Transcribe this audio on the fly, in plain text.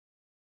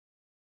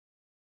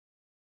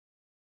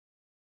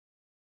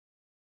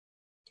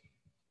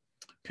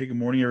Okay, good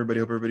morning, everybody.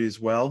 Hope everybody is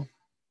well.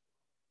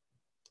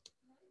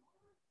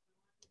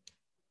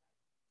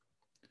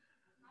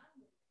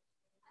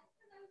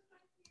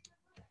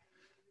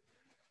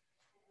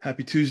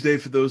 Happy Tuesday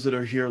for those that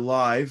are here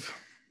live.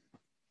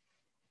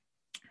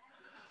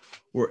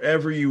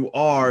 Wherever you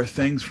are,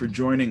 thanks for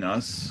joining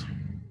us.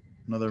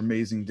 Another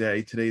amazing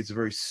day. Today is a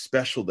very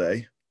special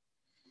day.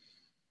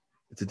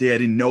 It's a day I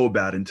didn't know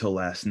about until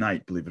last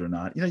night, believe it or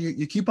not. You know,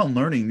 you keep on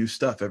learning new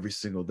stuff every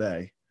single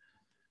day.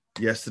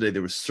 Yesterday,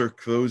 there was for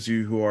those of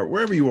you who are,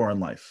 wherever you are in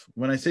life,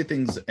 when I say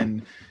things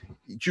and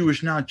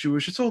Jewish, not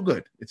Jewish, it's all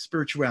good. It's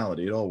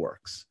spirituality. It all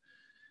works.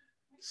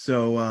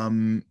 So,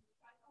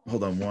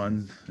 hold on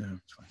one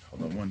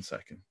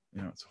second.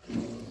 You know, it's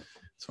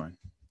fine.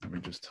 Let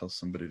me just tell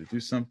somebody to do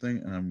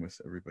something, and I'm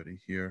with everybody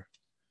here.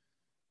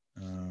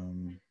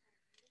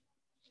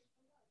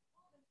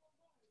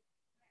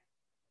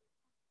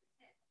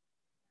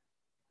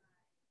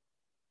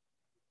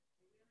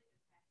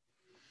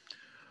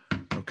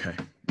 Okay,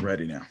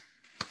 ready now.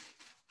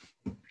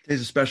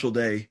 Today's a special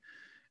day.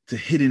 It's a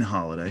hidden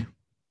holiday.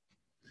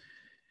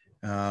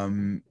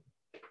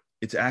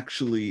 It's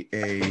actually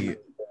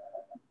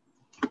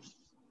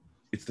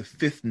it's the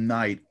fifth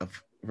night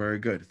of, very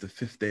good, it's the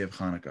fifth day of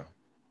Hanukkah.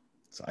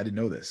 So I didn't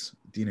know this.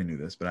 Dina knew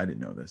this, but I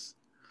didn't know this.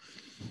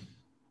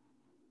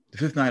 The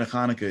fifth night of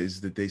Hanukkah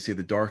is that they say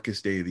the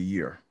darkest day of the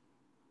year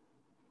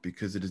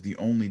because it is the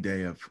only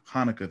day of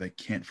Hanukkah that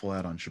can't fall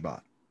out on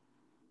Shabbat.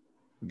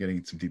 We're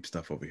getting some deep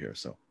stuff over here,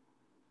 so.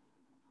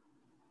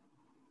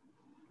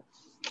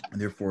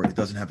 And therefore, it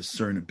doesn't have a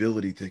certain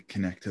ability to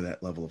connect to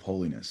that level of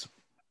holiness.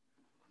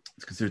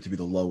 It's considered to be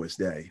the lowest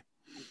day.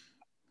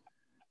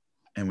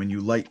 And when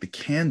you light the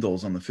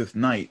candles on the fifth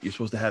night, you're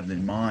supposed to have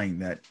in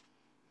mind that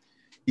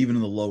even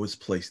in the lowest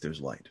place,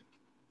 there's light.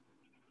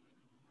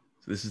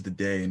 So this is the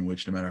day in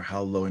which no matter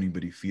how low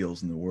anybody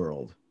feels in the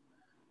world,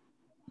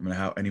 no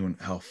matter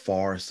how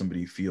far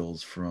somebody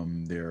feels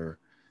from their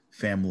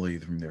family,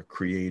 from their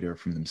creator,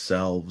 from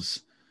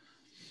themselves,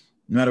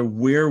 no matter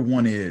where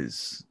one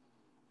is,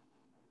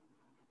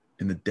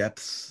 in the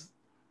depths,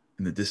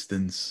 in the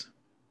distance,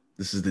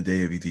 this is the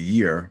day of the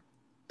year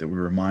that we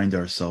remind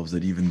ourselves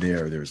that even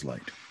there's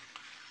light.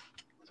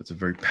 So it's a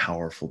very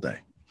powerful day.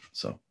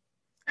 So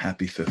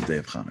happy fifth day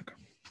of Hanukkah.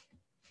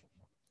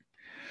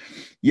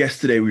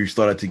 Yesterday, we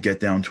started to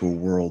get down to a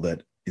world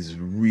that is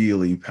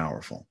really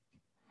powerful.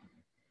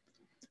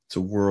 It's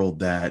a world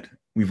that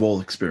we've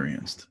all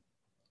experienced,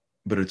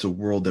 but it's a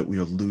world that we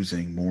are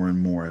losing more and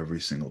more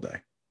every single day.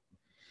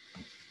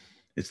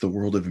 It's the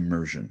world of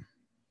immersion.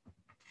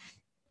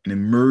 And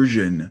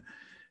immersion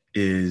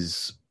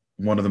is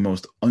one of the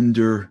most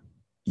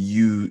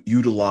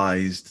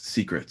underutilized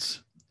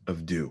secrets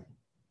of do.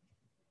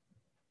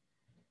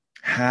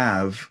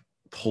 Have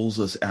pulls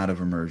us out of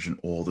immersion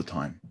all the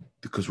time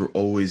because we're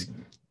always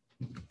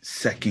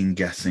second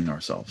guessing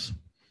ourselves.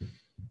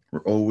 We're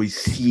always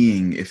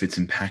seeing if it's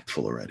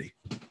impactful already.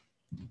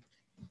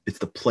 It's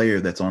the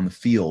player that's on the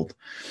field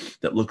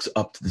that looks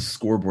up to the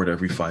scoreboard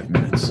every 5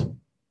 minutes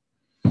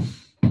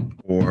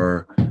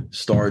or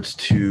starts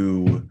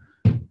to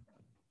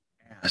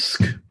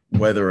ask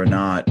whether or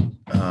not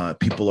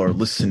people are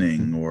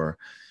listening, or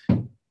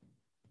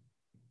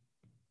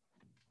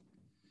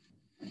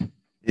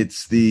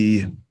it's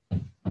when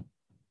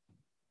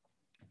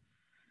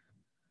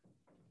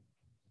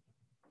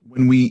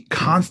we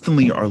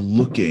constantly are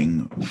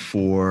looking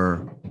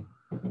for,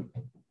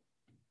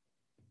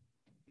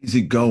 is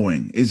it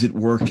going? Is it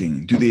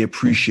working? Do they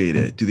appreciate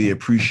it? Do they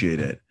appreciate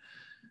it?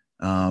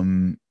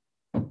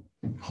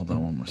 Hold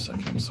on one more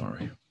second. I'm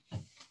sorry.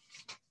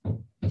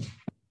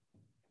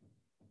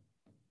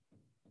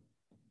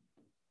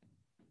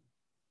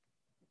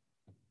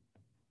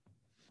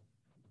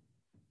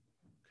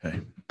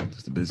 Okay,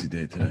 just a busy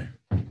day today.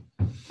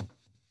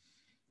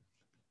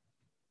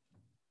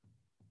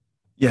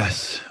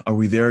 Yes, are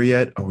we there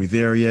yet? Are we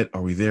there yet?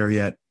 Are we there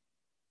yet?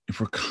 If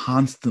we're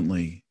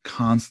constantly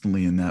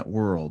in that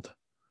world,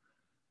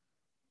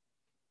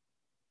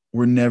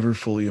 we're never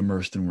fully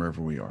immersed in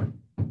wherever we are.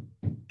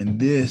 And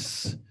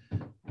this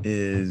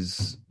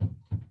is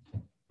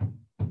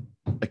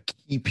a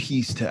key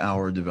piece to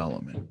our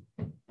development,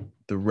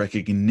 the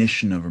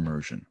recognition of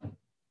immersion.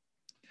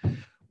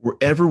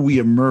 Wherever we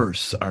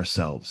immerse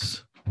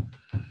ourselves,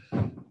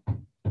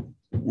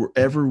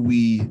 wherever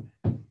we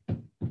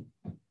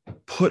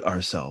put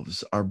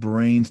ourselves, our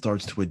brain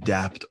starts to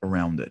adapt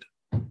around it.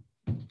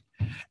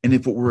 And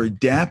if what we're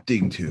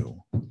adapting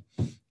to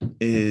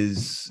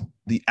is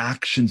the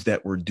actions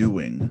that we're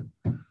doing,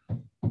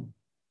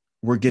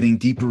 we're getting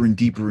deeper and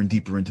deeper and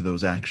deeper into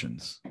those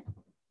actions.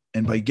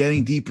 And by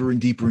getting deeper and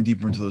deeper and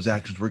deeper into those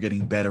actions, we're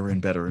getting better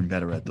and better and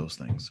better at those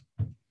things.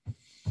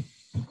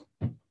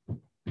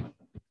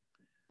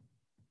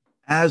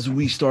 As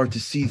we start to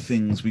see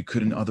things we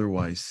couldn't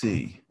otherwise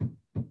see,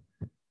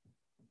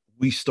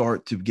 we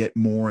start to get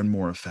more and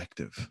more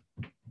effective.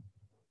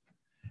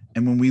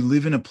 And when we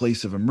live in a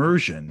place of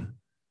immersion,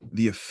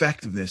 the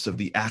effectiveness of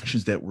the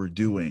actions that we're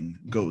doing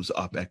goes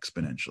up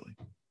exponentially.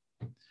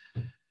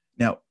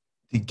 Now,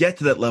 To get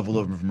to that level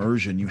of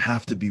immersion, you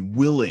have to be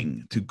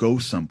willing to go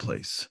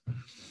someplace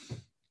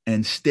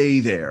and stay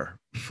there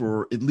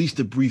for at least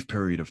a brief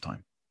period of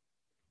time.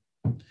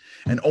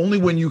 And only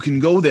when you can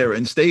go there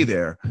and stay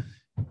there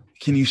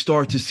can you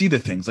start to see the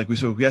things like we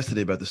spoke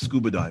yesterday about the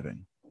scuba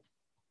diving.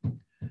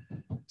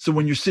 So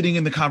when you're sitting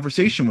in the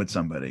conversation with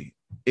somebody,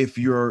 if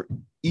you're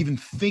even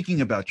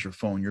thinking about your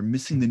phone, you're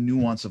missing the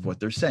nuance of what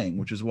they're saying,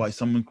 which is why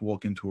someone can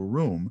walk into a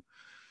room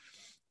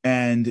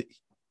and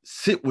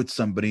sit with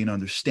somebody and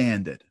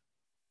understand it.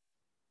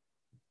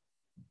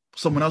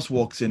 Someone else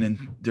walks in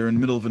and they're in the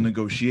middle of a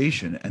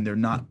negotiation and they're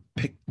not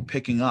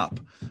picking up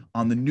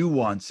on the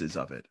nuances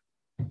of it.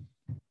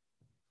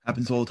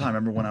 Happens all the time. I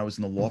remember when I was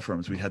in the law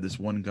firms, we had this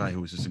one guy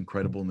who was this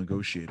incredible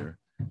negotiator.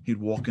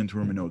 He'd walk into a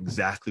room and know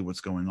exactly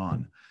what's going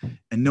on.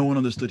 And no one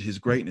understood his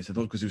greatness. I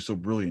thought because he was so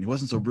brilliant. He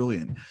wasn't so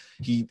brilliant.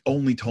 He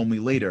only told me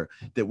later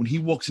that when he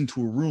walks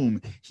into a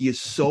room, he is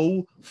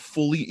so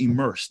fully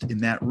immersed in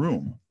that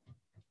room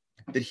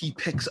that he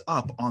picks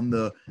up on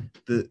the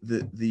I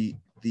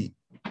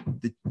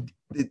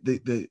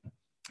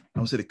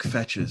would say the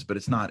kvetches, but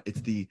it's not.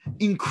 It's the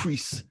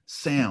increased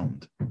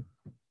sound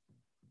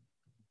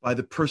by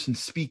the person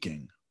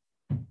speaking.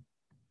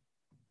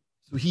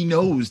 So he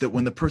knows that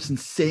when the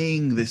person's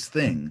saying this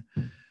thing,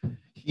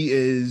 he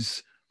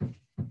is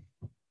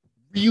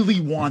really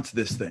wants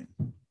this thing.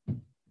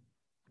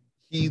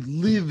 He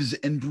lives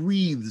and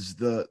breathes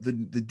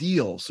the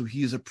deal. So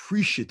he is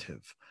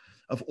appreciative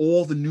of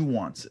all the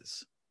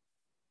nuances.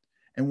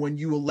 And when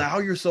you allow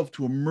yourself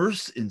to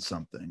immerse in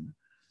something,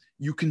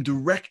 you can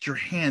direct your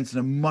hands in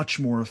a much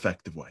more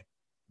effective way.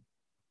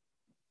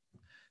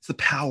 It's the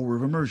power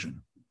of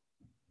immersion.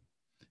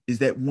 Is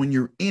that when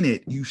you're in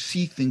it, you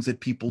see things that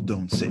people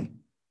don't see.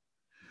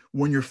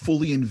 When you're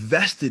fully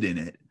invested in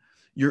it,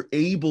 you're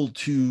able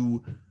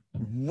to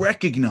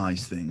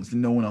recognize things that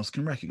no one else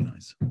can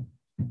recognize.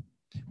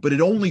 But it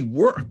only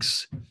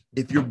works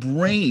if your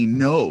brain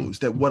knows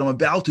that what I'm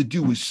about to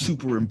do is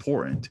super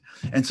important.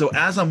 And so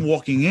as I'm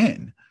walking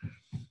in,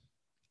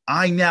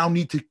 I now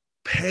need to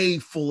pay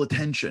full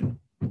attention.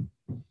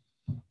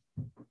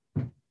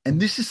 And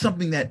this is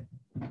something that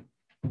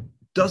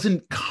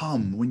doesn't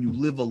come when you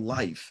live a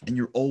life and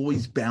you're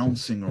always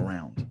bouncing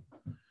around.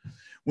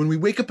 When we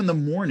wake up in the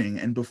morning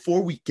and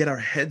before we get our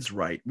heads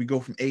right, we go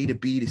from A to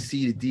B to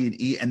C to D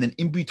and E, and then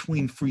in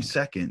between 3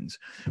 seconds,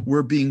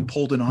 we're being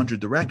pulled in 100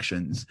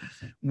 directions.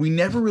 We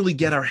never really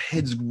get our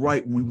heads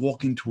right when we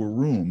walk into a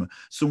room.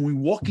 So when we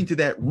walk into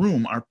that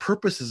room, our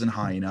purpose isn't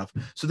high enough,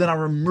 so then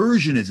our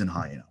immersion isn't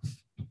high enough.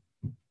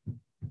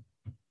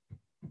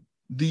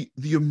 The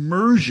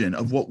immersion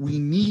of what we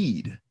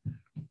need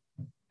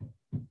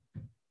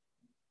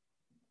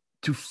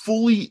to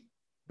fully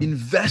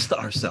invest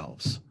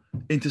ourselves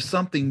into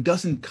something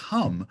doesn't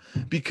come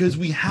because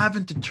we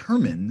haven't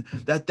determined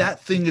that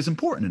that thing is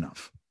important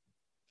enough.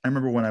 I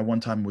remember when I one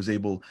time was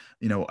able,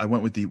 I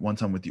went with the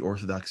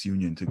Orthodox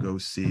Union to go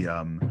see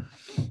the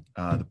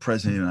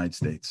President of the United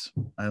States.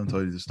 I don't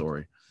tell you the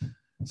story.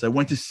 So I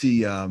went to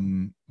see,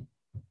 it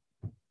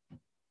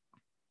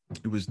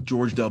was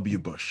George W.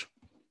 Bush.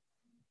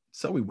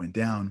 So we went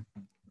down.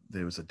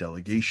 There was a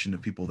delegation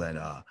of people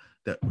that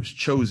was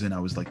chosen. I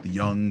was like the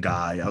young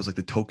guy. I was like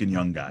the token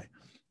young guy,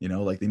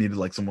 like they needed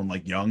like someone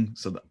like young.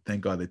 So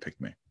thank God they picked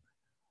me.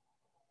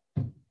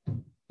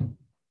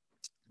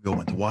 We all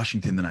went to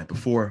Washington the night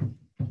before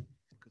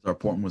because our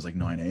appointment was like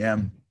 9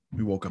 a.m.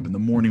 We woke up in the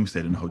morning. We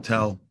stayed in a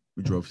hotel.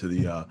 We drove to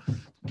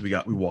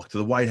we walked to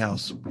the White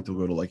House. We had to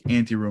go to like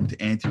anteroom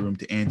to anteroom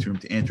to anteroom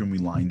to anteroom. We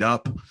lined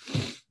up.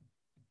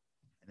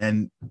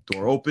 And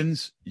door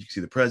opens, you can see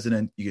the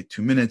president, you get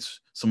 2 minutes,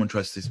 someone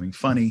tries to say something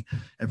funny,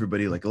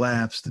 everybody like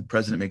laughs, the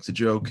president makes a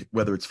joke,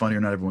 whether it's funny or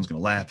not, everyone's going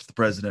to laugh. It's the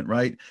president,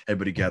 right?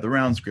 Everybody gather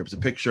around, grabs a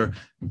picture,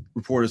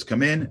 reporters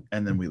come in,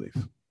 and then we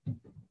leave.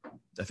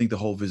 I think the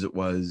whole visit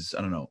was,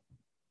 I don't know,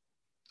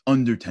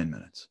 under 10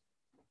 minutes.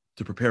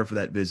 To prepare for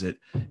that visit,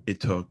 it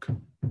took,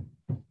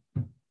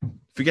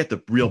 forget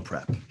the real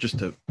prep, just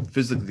to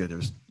physically get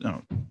there,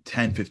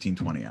 10, 15,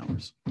 20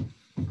 hours.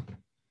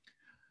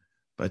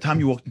 By the time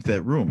you walked into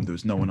that room, there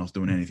was no one else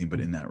doing anything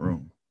but in that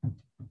room.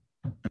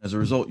 And as a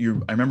result,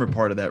 I remember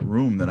part of that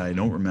room that I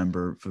don't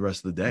remember for the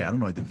rest of the day. I don't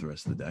know what I did for the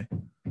rest of the day.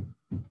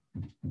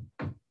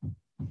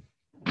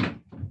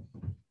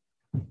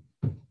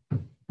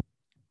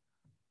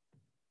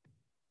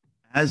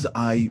 As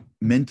I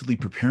mentally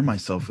prepare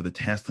myself for the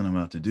task that I'm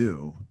about to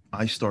do,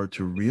 I start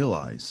to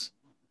realize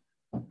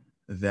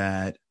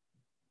that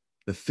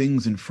the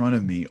things in front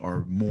of me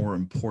are more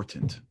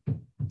important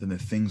than the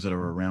things that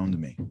are around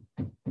me.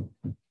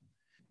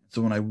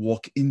 So when I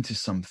walk into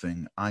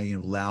something, I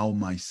allow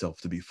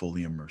myself to be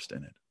fully immersed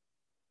in it.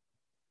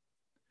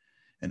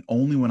 And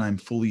only when I'm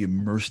fully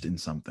immersed in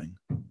something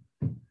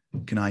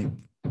can I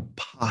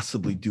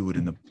possibly do it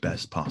in the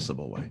best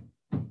possible way.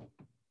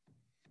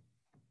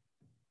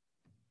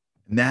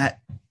 And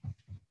that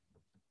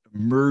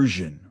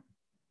immersion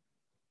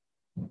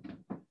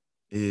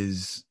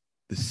is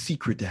the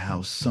secret to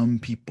how some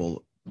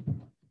people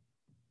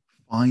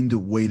find a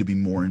way to be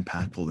more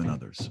impactful than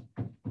others.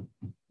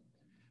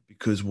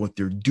 because what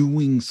they're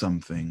doing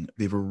something,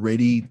 they've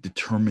already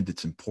determined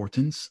its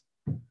importance.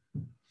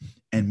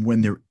 And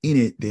when they're in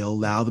it, they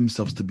allow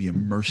themselves to be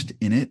immersed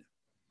in it.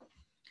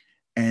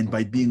 And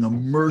by being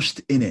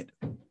immersed in it,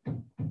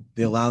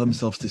 they allow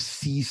themselves to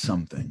see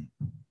something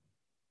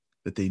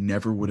that they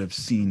never would have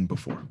seen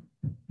before.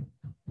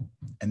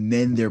 And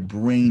then their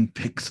brain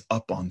picks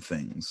up on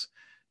things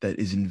that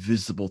is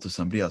invisible to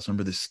somebody else.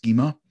 Remember the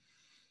schema?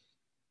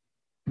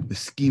 The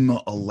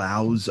schema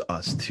allows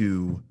us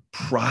to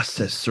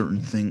process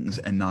certain things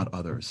and not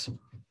others.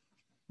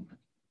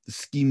 The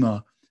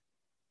schema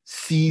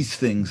sees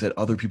things that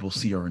other people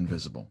see are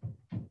invisible.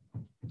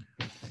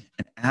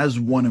 And as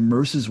one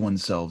immerses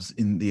oneself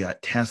in the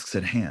tasks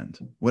at hand,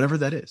 whatever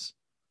that is,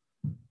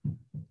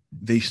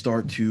 they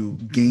start to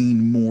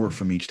gain more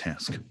from each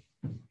task.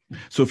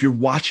 So if you're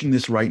watching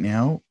this right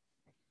now,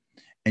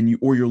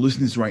 or you're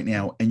listening to this right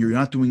now, and you're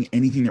not doing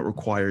anything that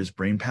requires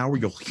brain power,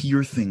 you'll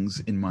hear things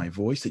in my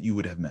voice that you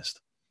would have missed.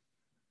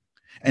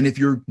 And if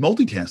you're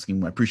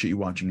multitasking, I appreciate you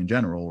watching in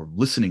general or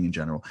listening in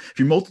general. If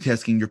you're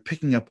multitasking, you're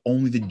picking up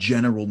only the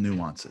general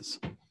nuances,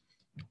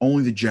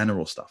 only the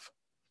general stuff.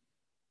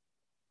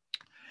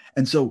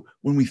 And so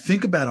when we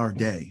think about our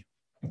day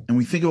and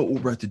we think about what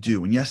we're about to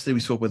do, and yesterday we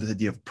spoke about this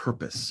idea of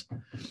purpose.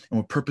 And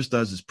what purpose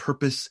does is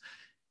purpose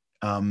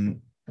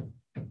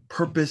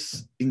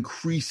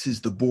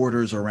increases the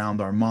borders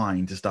around our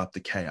mind to stop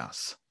the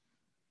chaos.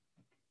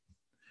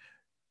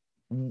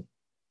 The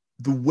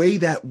way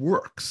that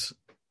works,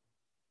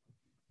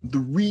 the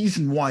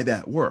reason why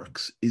that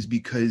works is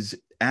because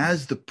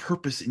as the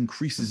purpose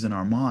increases in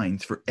our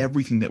minds for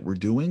everything that we're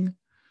doing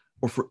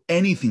or for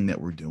anything that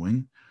we're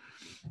doing,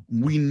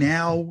 we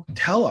now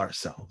tell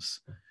ourselves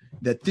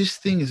that this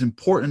thing is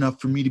important enough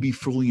for me to be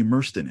fully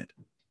immersed in it.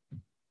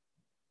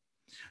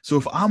 So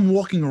if I'm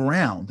walking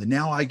around and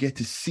now I get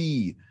to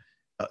see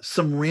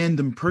some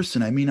random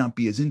person, I may not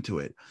be as into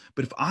it.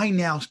 But if I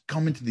now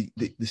come into the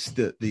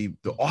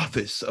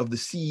office of the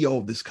CEO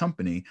of this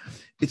company,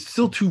 it's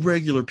still two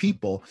regular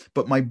people,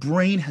 but my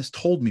brain has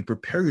told me,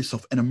 prepare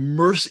yourself and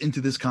immerse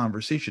into this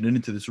conversation and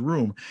into this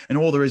room. And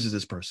all there is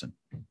this person.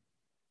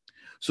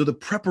 So the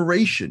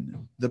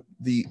preparation,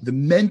 the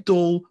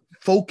mental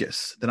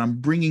focus that I'm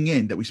bringing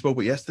in that we spoke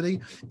about yesterday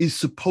is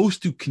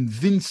supposed to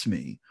convince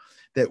me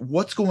that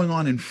what's going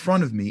on in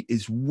front of me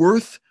is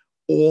worth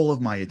all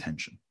of my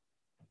attention.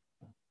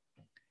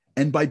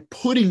 And by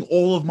putting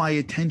all of my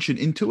attention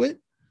into it,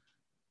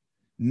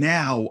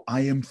 now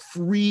I am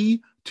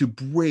free to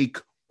break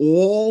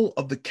all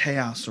of the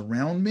chaos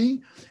around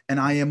me, and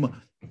I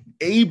am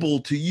able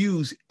to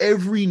use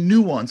every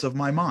nuance of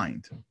my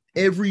mind,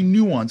 every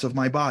nuance of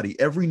my body,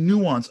 every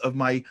nuance of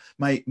my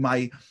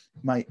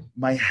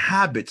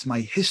habits, my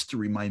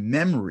history, my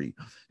memory,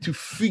 to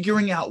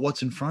figuring out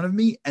what's in front of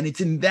me. And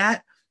it's in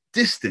that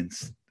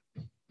distance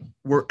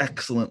where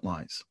excellence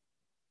lies.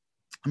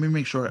 Let me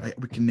make sure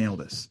we can nail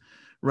this,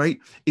 right?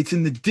 It's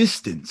in the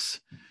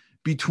distance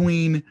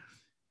between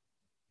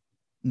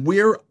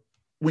when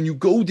you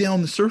go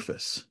down the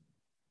surface,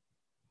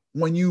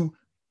 when you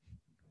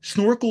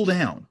snorkel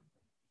down,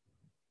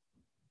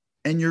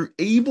 and you're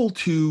able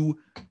to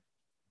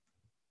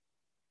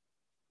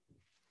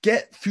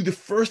get through the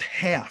first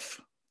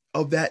half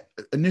of that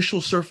initial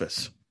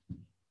surface.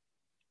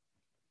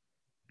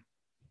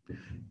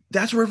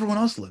 That's where everyone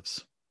else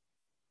lives.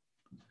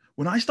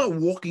 When I start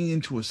walking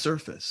into a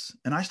surface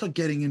and I start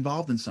getting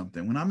involved in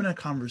something, when I'm in a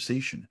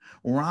conversation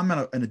or I'm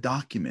in a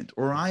document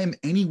or I am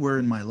anywhere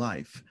in my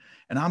life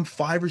and I'm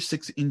 5 or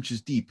 6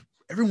 inches deep,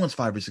 everyone's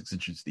 5 or 6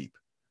 inches deep.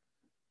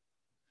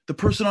 The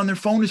person on their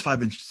phone is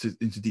 5 inches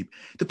deep.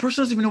 The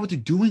person doesn't even know what they're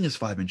doing is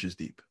 5 inches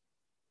deep,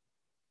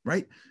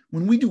 right?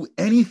 When we do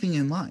anything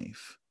in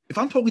life, if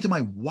I'm talking to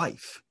my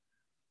wife,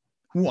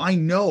 who I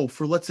know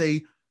for, let's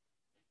say,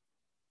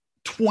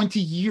 20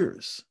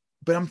 years,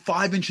 but I'm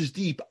 5 inches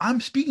deep,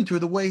 I'm speaking to her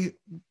the way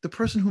the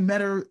person who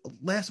met her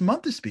last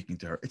month is speaking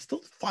to her. It's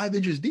still 5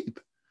 inches deep.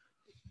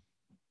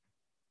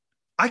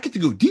 I get to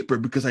go deeper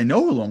because I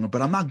know her longer,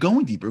 but I'm not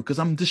going deeper because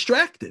I'm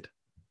distracted.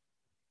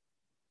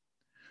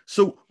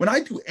 So when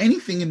I do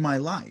anything in my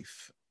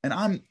life and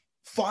I'm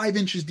 5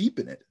 inches deep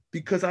in it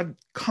because I'm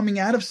coming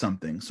out of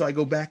something, so I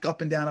go back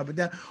up and down,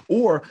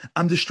 or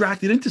I'm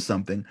distracted into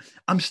something,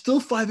 I'm still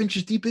 5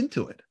 inches deep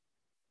into it.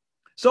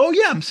 So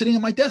yeah, I'm sitting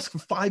at my desk for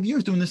 5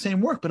 years doing the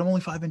same work, but I'm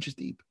only 5 inches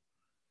deep.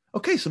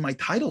 Okay, so my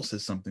title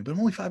says something, but I'm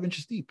only 5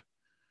 inches deep.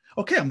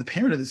 Okay, I'm the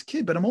parent of this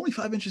kid, but I'm only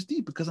 5 inches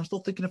deep because I'm still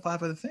thinking of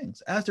 5 other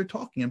things. As they're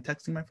talking, I'm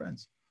texting my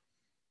friends.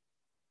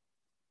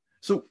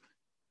 So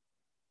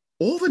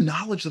all the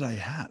knowledge that I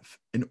have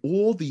and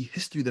all the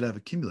history that I've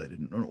accumulated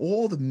and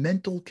all the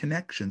mental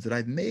connections that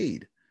I've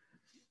made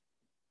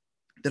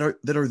that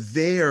are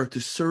there to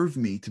serve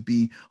me to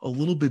be a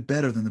little bit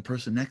better than the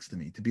person next to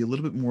me, to be a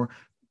little bit more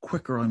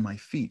quicker on my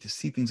feet, to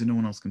see things that no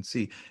one else can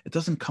see. It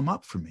doesn't come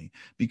up for me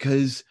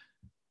because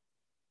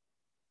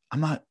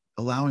I'm not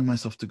allowing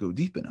myself to go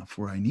deep enough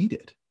where I need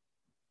it.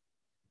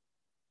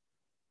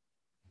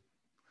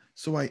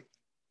 So I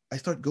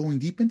start going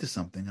deep into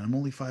something and I'm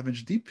only 5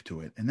 inches deep to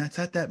it. And that's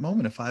at that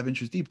moment of 5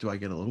 inches deep. Do I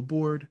get a little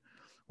bored?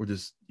 or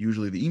does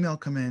usually the email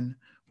come in,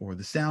 or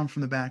the sound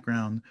from the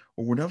background,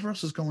 or whatever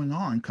else is going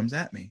on comes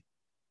at me.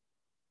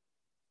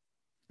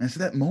 And it's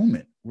that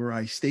moment where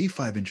I stay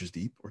 5 inches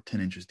deep or 10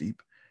 inches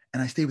deep,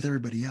 and I stay with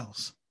everybody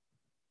else.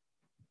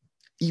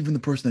 Even the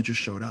person that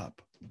just showed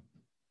up,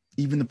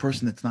 even the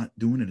person that's not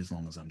doing it as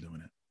long as I'm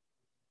doing it.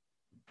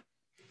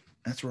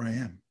 That's where I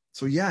am.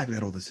 So yeah, I've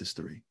got all this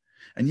history,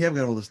 and yeah, I've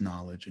got all this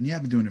knowledge, and yeah,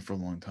 I've been doing it for a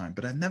long time,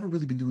 but I've never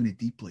really been doing it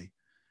deeply.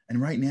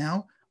 And right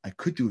now, I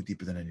could do it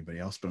deeper than anybody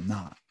else, but I'm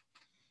not.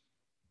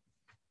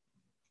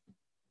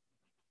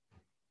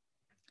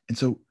 And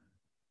so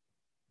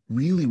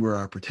really where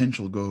our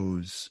potential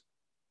goes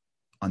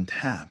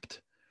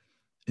untapped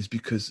is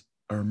because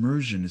our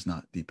immersion is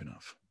not deep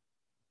enough,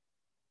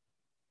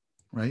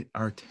 right?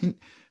 Our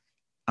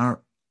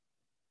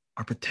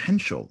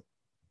potential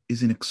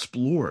isn't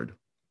explored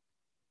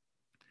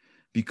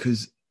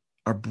because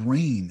our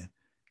brain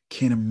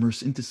can't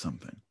immerse into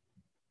something.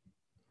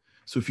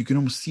 So if you can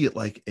almost see it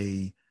like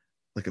a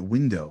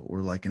window,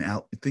 or like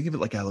think of it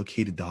like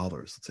allocated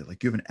dollars. Let's say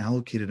like you have an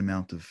allocated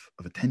amount of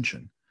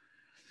attention.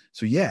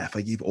 So yeah, if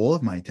I gave all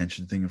of my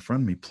attention to the thing in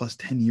front of me plus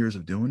 10 years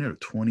of doing it or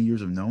 20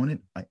 years of knowing it,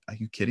 are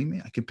you kidding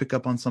me? I can pick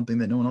up on something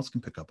that no one else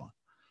can pick up on.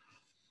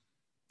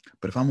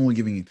 But if I'm only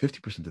giving it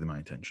 50% of my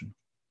attention,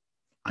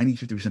 I need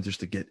 50%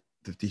 just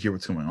to hear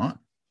what's going on.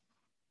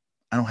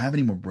 I don't have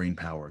any more brain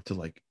power to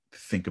like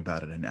think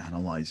about it and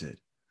analyze it.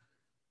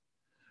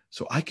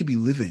 So I could be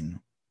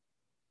living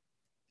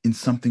in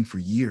something for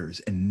years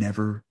and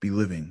never be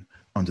living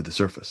under the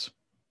surface.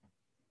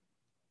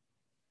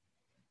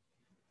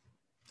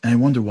 And I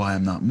wonder why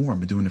I'm not more. I've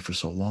been doing it for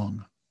so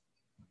long.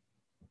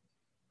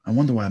 I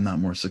wonder why I'm not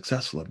more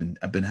successful.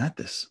 I've been at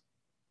this.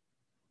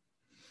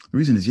 The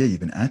reason is, yeah,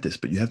 you've been at this,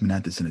 but you haven't been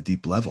at this in a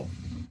deep level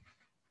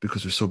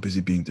because we're so busy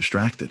being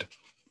distracted.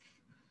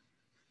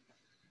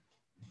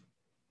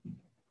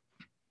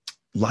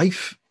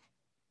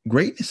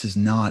 Greatness is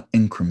not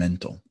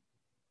incremental.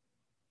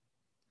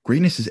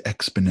 Greatness is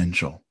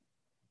exponential.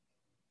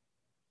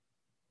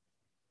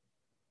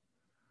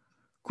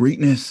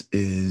 Greatness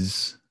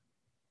is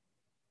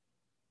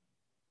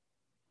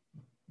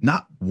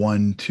not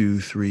 1,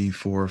 2, 3,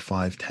 4,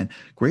 5, 10.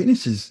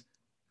 Greatness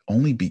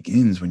only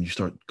begins when you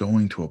start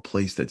going to a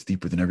place that's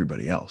deeper than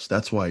everybody else.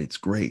 That's why it's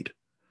great.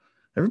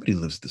 Everybody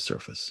lives at the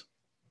surface.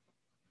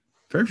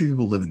 Very few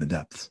people live in the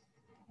depths.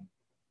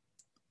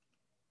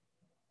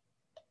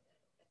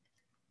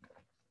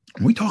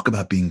 When we talk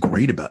about being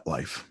great about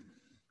life,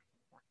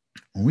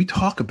 when we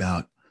talk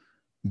about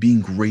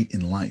being great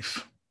in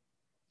life,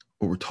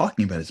 what we're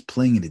talking about is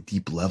playing at a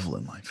deep level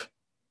in life.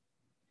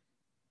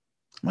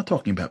 I'm not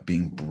talking about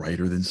being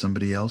brighter than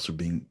somebody else or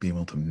being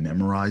able to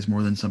memorize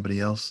more than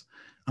somebody else.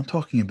 I'm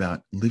talking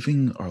about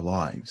living our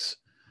lives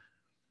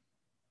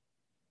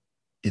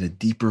in a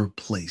deeper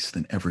place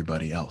than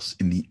everybody else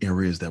in the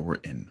areas that we're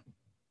in.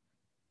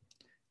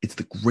 It's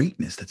the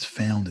greatness that's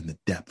found in the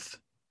depth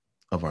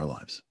of our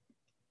lives.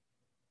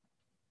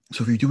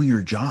 So if you're doing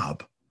your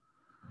job,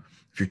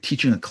 if you're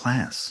teaching a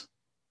class,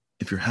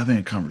 if you're having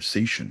a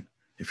conversation,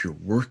 if you're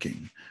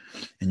working,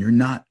 and you're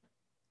not,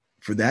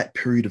 for that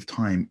period of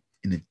time,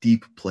 in a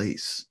deep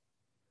place,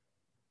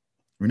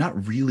 you're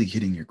not really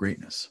hitting your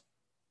greatness.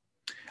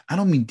 I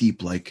don't mean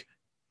deep like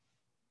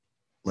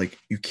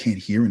you can't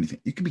hear anything.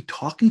 You could be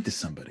talking to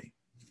somebody,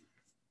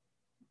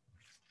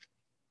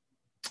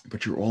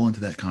 but you're all into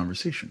that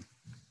conversation.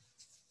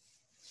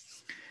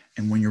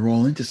 And when you're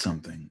all into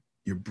something,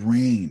 your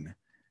brain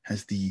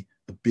has the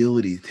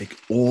ability to take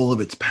all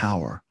of its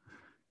power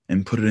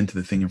and put it into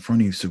the thing in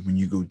front of you. So when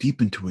you go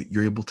deep into it,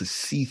 you're able to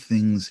see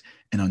things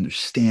and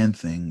understand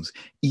things,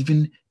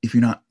 even if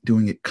you're not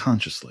doing it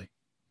consciously,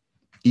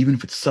 even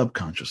if it's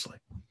subconsciously.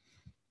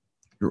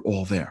 You're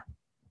all there.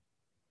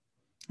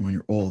 And when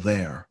you're all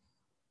there,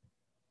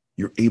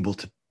 you're able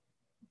to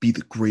be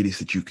the greatest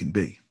that you can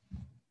be.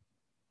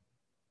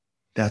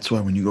 That's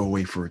why when you go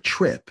away for a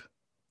trip,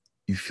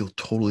 you feel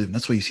totally,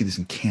 that's why you see this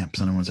in camps.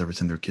 No one's ever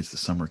sent their kids to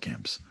summer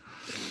camps.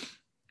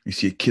 You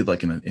see a kid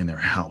like in their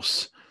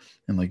house,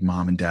 and like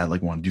mom and dad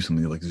like want to do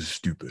something, they're like, this is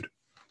stupid.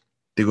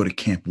 They go to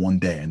camp one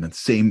day and then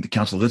the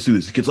counselor, let's do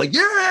this. The kid's like,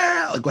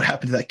 yeah, like what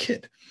happened to that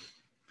kid?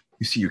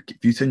 You see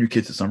if you send your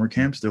kids to summer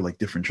camps, they're like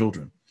different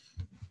children.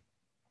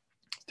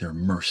 They're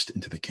immersed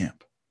into the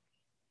camp.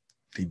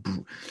 They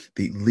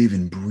live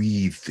and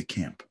breathe the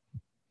camp.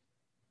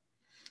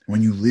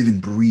 When you live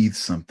and breathe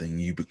something,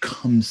 you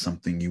become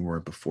something you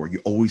weren't before. You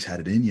always had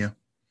it in you.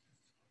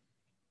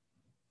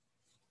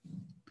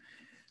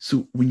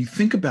 So when you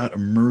think about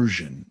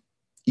immersion,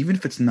 even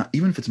if it's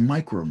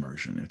micro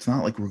immersion, it's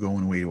not like we're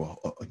going away to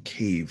a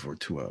cave or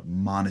to a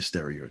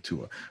monastery or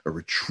to a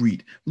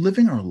retreat,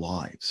 living our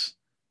lives.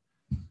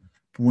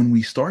 When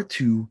we start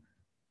to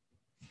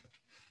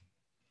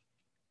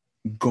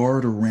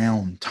guard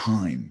around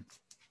time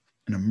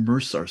and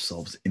immerse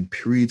ourselves in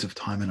periods of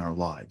time in our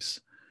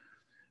lives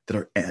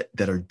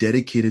that are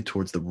dedicated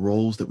towards the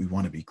roles that we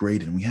want to be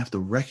great in. We have to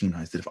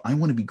recognize that if I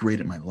want to be great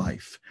at my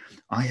life,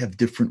 I have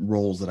different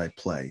roles that I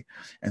play.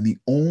 And the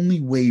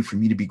only way for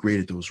me to be great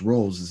at those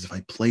roles is if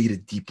I play at a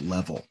deep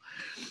level.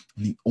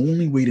 And the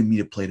only way to me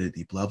to play at a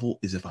deep level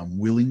is if I'm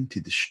willing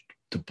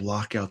to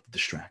block out the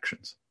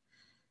distractions.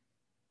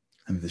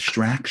 And the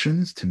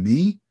distractions to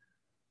me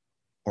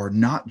are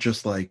not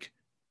just like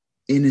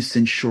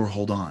innocent sure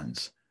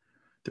hold-ons.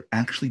 They're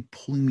actually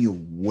pulling me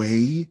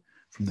away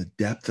from the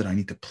depth that I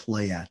need to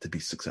play at to be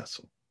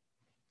successful.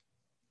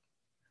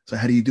 So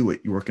how do you do it?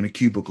 You work in a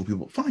cubicle,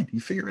 people, fine, you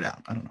figure it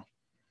out. I don't know.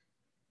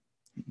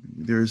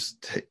 There's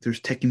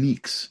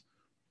techniques,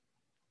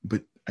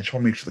 but I just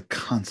want to make sure the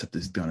concept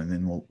is done, and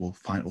then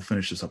we'll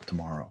finish this up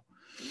tomorrow.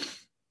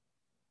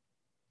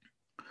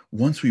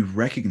 Once we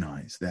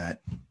recognize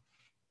that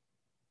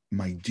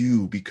my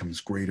do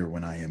becomes greater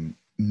when I am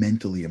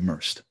mentally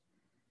immersed,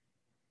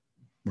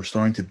 we're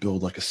starting to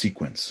build like a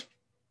sequence.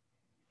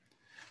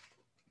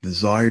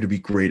 Desire to be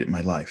great at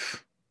my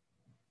life.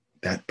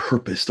 That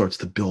purpose starts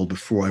to build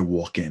before I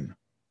walk in.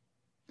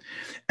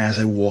 As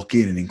I walk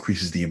in, it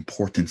increases the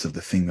importance of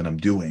the thing that I'm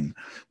doing,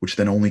 which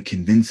then only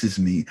convinces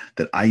me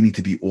that I need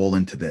to be all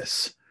into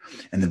this.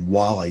 And then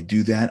while I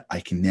do that, I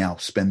can now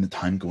spend the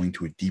time going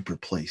to a deeper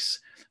place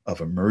of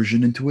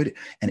immersion into it.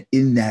 And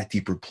in that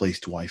deeper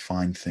place, do I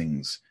find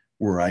things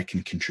where I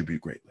can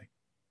contribute greatly.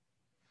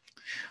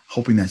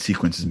 Hoping that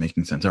sequence is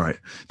making sense. All right.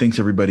 Thanks,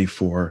 everybody,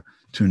 for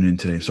tuning in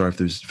today. Sorry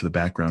for the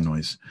background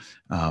noise.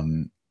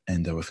 And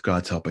with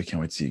God's help, I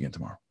can't wait to see you again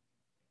tomorrow.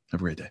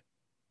 Have a great day.